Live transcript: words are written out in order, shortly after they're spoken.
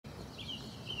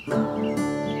Okay,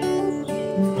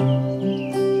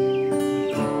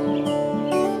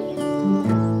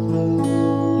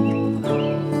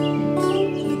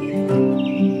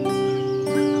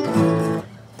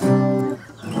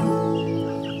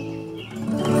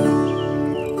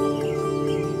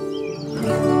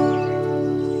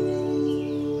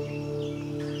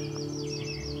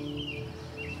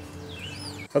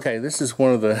 this is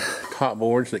one of the top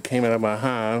boards that came out of my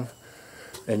hive,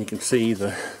 and you can see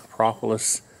the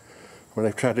propolis where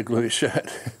they've tried to glue it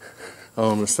shut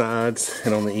on the sides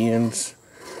and on the ends.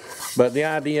 But the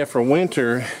idea for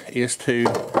winter is to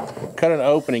cut an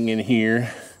opening in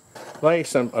here, lay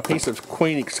a piece of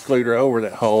queen excluder over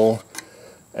that hole,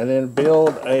 and then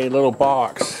build a little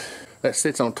box that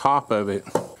sits on top of it.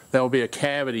 That will be a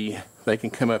cavity they can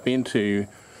come up into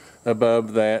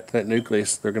above that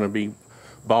nucleus they're going to be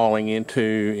balling into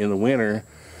in the winter,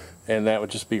 and that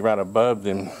would just be right above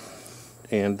them,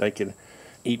 and they could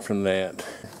eat from that.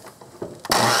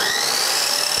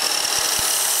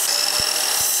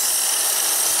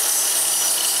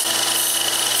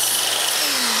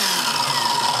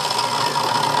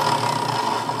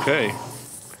 Okay,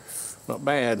 not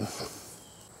bad.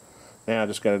 Now I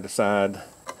just got to decide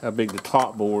how big the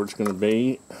top board's going to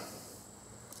be.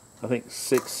 I think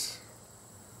 6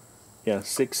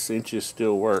 inches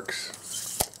still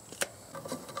works.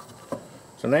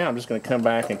 So now I'm just going to come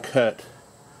back and cut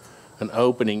an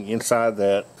opening inside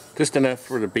that, just enough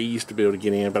for the bees to be able to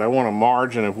get in, but I want a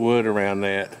margin of wood around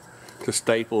that to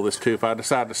staple this to. If I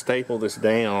decide to staple this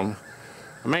down,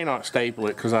 I may not staple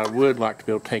it because I would like to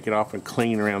be able to take it off and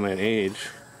clean around that edge.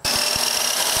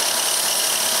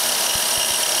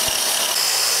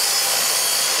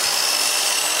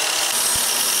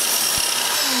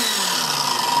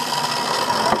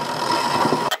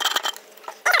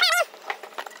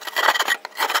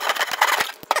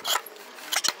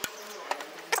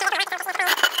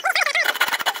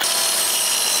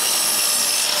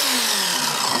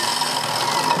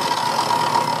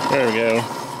 There we go.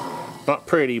 Not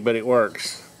pretty, but it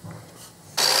works.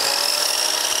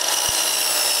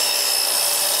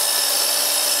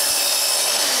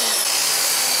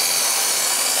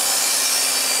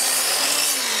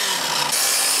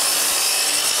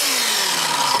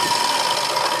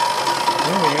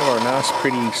 There we have our nice,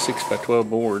 pretty 6x12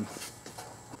 board.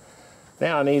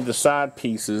 Now I need the side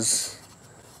pieces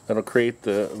that'll create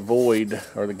the void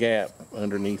or the gap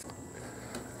underneath.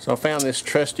 So I found this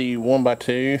trusty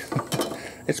 1x2.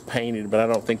 It's painted, but I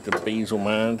don't think the bees will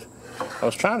mind. I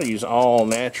was trying to use all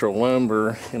natural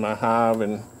lumber in my hive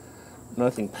and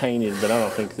nothing painted, but I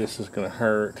don't think this is going to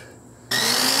hurt.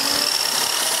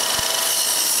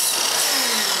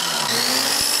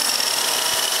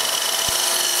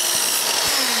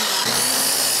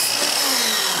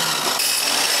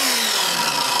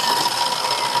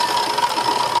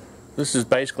 This is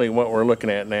basically what we're looking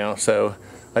at now, so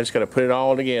I just got to put it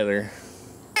all together.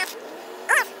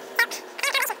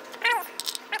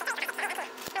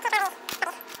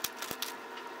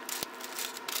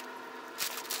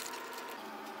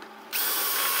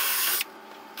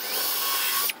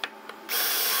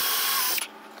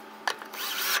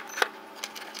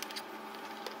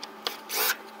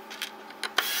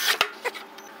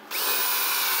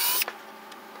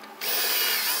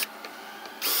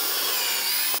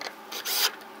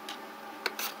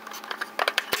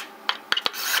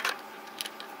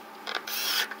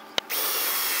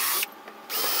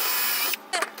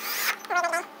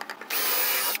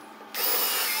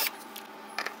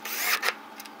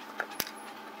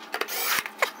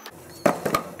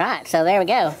 Right, so there we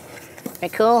go. Very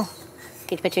cool.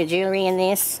 Get to put your jewelry in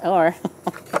this, or...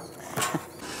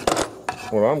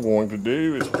 What I'm going to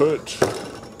do is put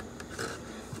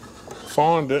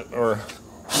fondant, or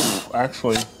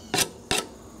actually,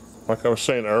 like I was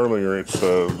saying earlier, it's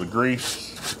the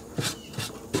grease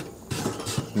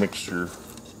mixture,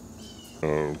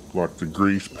 like the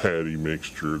grease patty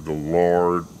mixture, the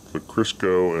lard, the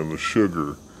Crisco, and the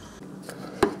sugar.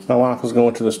 My wife was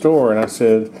going to the store, and I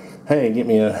said, "Hey, get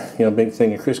me a big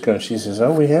thing of Crisco." And she says,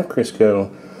 "Oh, we have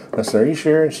Crisco." I said, "Are you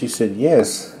sure?" And she said,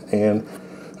 "Yes." And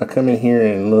I come in here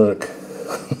and look.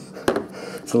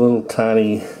 It's a little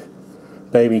tiny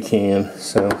baby can,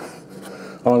 so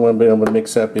all I'm going to be able to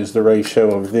mix up is the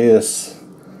ratio of this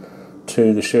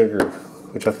to the sugar,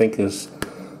 which I think is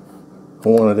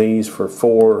one of these for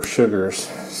 4 sugars.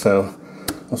 So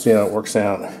we'll see how it works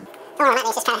out. Oh, I might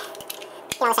just try to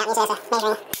feel this out and use it as a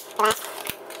measuring device.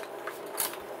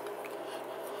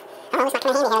 Oh, this might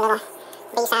come in handy here, little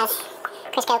bee-size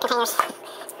Crisco containers.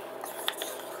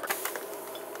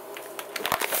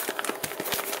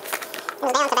 It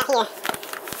was down to about here.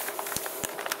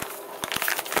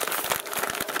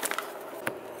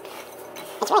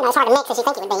 really not as hard to mix as you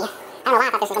think it would be. I don't know why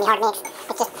I thought this was going to be hard to mix.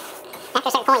 It's just, after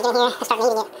a certain point, you get in here and start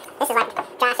kneading it. This is like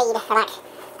dry feed, or like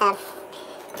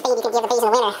feed you can give the bees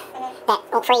in the winter that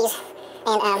won't freeze.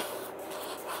 And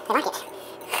they like it.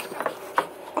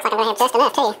 Looks like I'm going to have just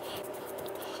enough, too.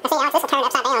 I see, Alex, this will turn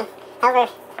upside down over on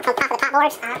top of the top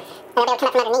boards. And they'll be able to come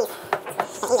up from underneath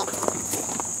and eat it.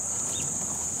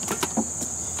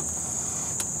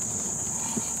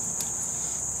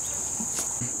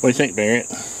 What do you think, Barrett?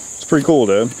 It's pretty cool,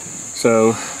 Dad.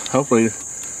 So, hopefully,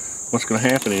 what's going to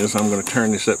happen is I'm going to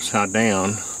turn this upside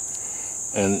down,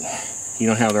 and you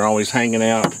know how they're always hanging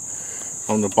out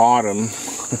on the bottom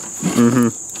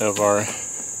of our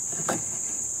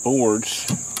boards.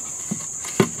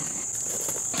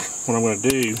 What I'm going to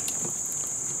do,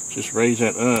 just raise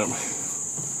that up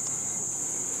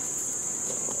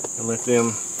and let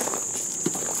them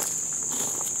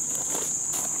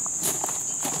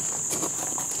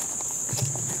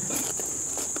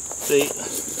see.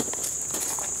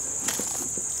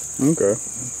 Okay.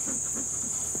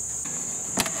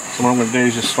 So what I'm going to do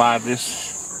is just slide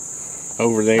this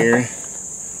over there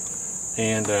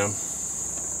and slide them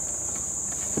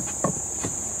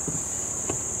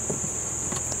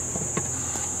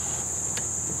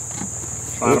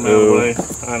out of the way.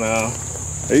 I know.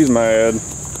 He's mad.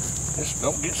 Just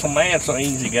don't get so mad so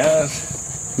easy, guys.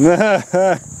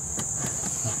 There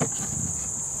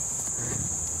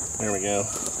we go.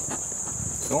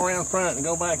 Go around front and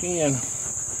go back in,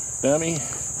 dummy.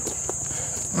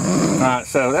 Alright,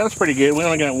 so that was pretty good. We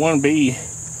only got one bee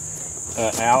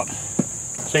out.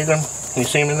 See them? Can you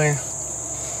see them in there?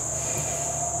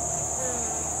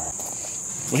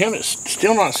 We haven't,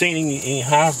 still not seen any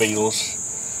hive beetles.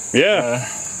 Yeah.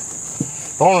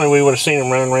 Normally we would have seen them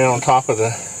running around on top of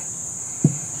the...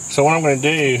 So what I'm going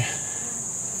to do,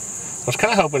 I was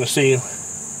kind of hoping to see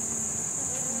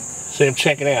them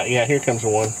check it out. Yeah, here comes the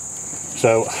one.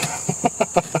 So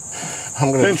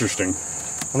I'm going to... Interesting.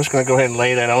 I'm just going to go ahead and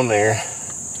lay that on there,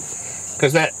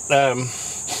 because that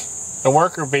the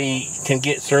worker bee can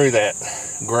get through that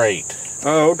great.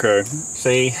 Oh, okay.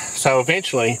 See, so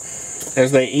eventually,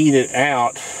 as they eat it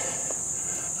out,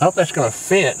 I hope that's going to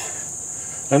fit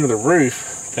under the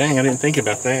roof. Dang, I didn't think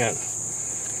about that.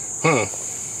 Huh.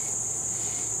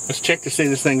 Let's check to see if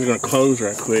this thing's going to close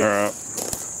right quick. All right.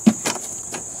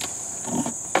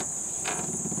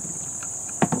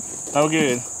 Oh,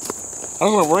 good. I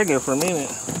was a little worried there for a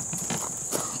minute.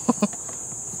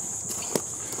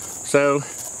 So,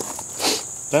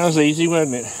 that was easy,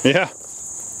 wasn't it? Yeah.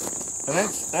 And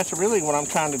that's really what I'm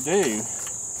trying to do,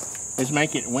 is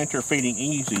make it winter feeding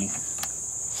easy.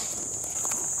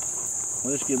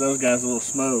 We'll just give those guys a little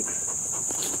smoke.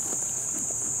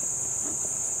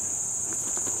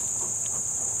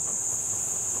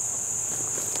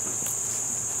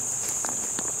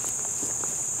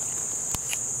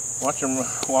 Watch him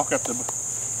walk up the...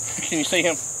 Can you see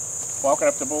him walking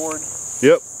up the board?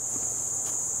 Yep.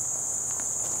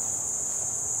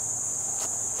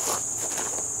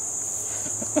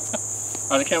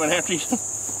 Are they coming after you?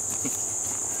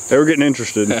 They were getting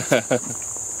interested.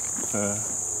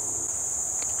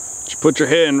 Just put your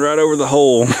hand right over the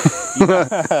hole.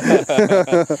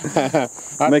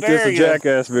 Make this a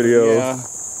jackass video. Yeah,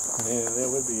 that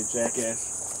would be a jackass.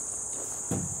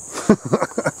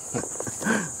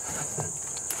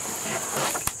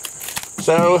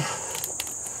 So,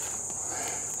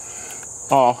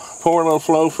 oh, poor little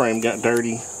flow frame got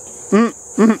dirty.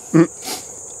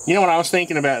 You know what I was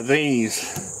thinking about these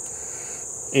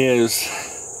is,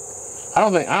 I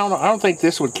don't think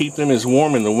this would keep them as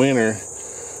warm in the winter.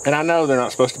 And I know they're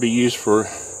not supposed to be used for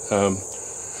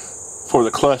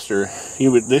the cluster.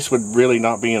 This would really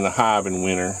not be in the hive in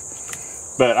winter.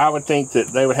 But I would think that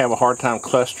they would have a hard time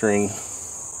clustering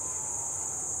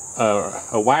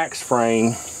a wax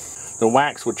frame. The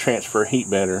wax would transfer heat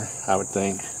better, I would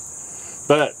think.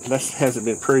 But that hasn't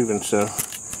been proven, so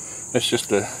that's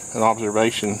just an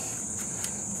observation.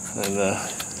 And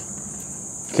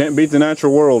can't beat the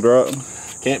natural world, right?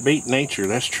 Can't beat nature,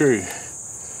 that's true.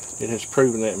 It has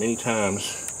proven that many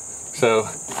times. So,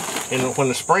 and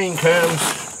when spring comes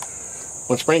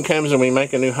and we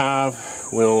make a new hive,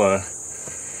 we'll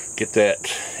get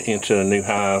that into a new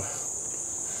hive.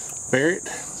 Barrett,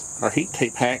 our heat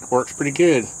tape hack works pretty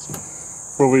good.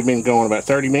 Where we've been going about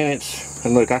 30 minutes,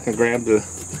 and look, I can grab the...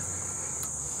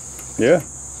 Yeah.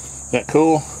 Isn't that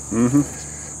cool? Mm-hmm.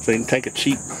 So you can take a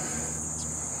cheap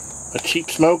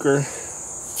smoker.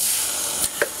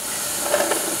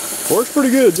 Works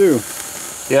pretty good too.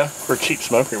 Yeah, for a cheap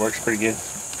smoker, it works pretty good.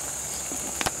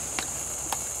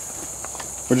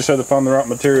 We just had to find the right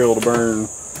material to burn.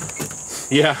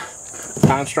 Yeah,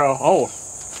 pine straw. Oh,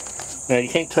 Now you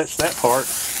can't touch that part.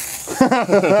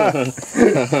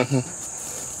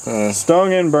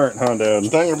 Stung and burnt, huh, Dad?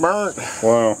 Stung and burnt.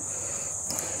 Wow.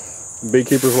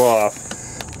 Beekeeper's life.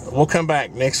 We'll come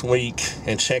back next week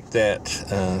and check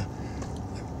that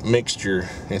mixture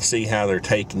and see how they're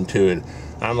taking to it.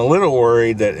 I'm a little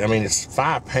worried that, I mean, it's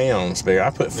 5 pounds, but I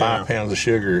put 5 pounds of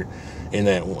sugar in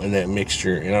that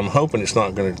mixture, and I'm hoping it's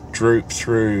not going to droop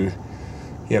through,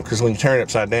 you know, because when you turn it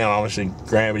upside down, obviously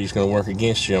gravity's going to work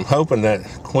against you. I'm hoping that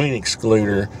queen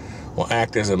excluder will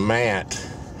act as a mat,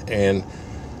 and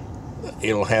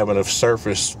it'll have enough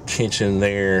surface tension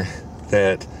there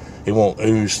that it won't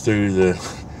ooze through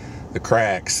the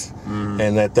cracks,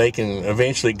 and that they can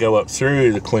eventually go up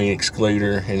through the queen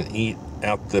excluder and eat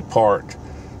out the part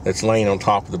that's laying on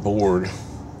top of the board.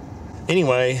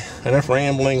 Anyway, enough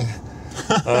rambling.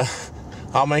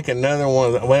 I'll make another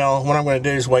one. Well, what I'm going to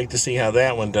do is wait to see how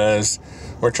that one does.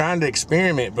 We're trying to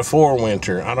experiment before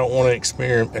winter. I don't want to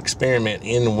experiment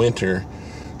in winter.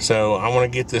 So I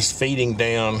want to get this feeding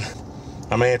down.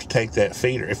 I may have to take that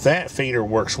feeder. If that feeder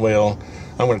works well,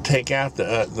 I'm going to take out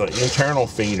the internal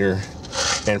feeder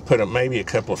and put maybe a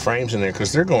couple of frames in there,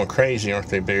 because they're going crazy, aren't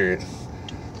they, Barrett?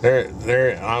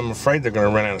 I'm afraid they're going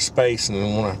to run out of space and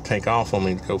then want to take off on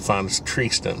me to go find a tree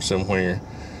stump somewhere.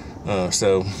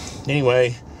 So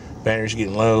anyway, battery's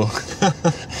getting low,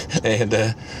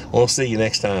 and we'll see you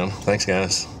next time. Thanks,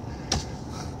 guys.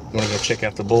 I'm going to go check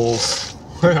out the bulls.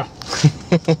 Yeah.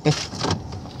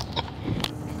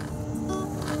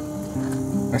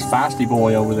 There's Feisty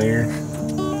Boy over there.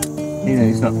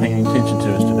 He's not paying attention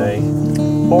to us today.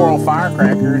 Poor old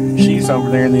Firecracker, she's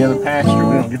over there in the other pasture.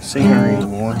 We don't get to see her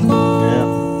anymore.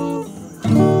 Yeah.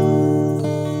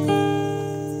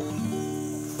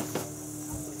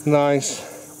 Nice.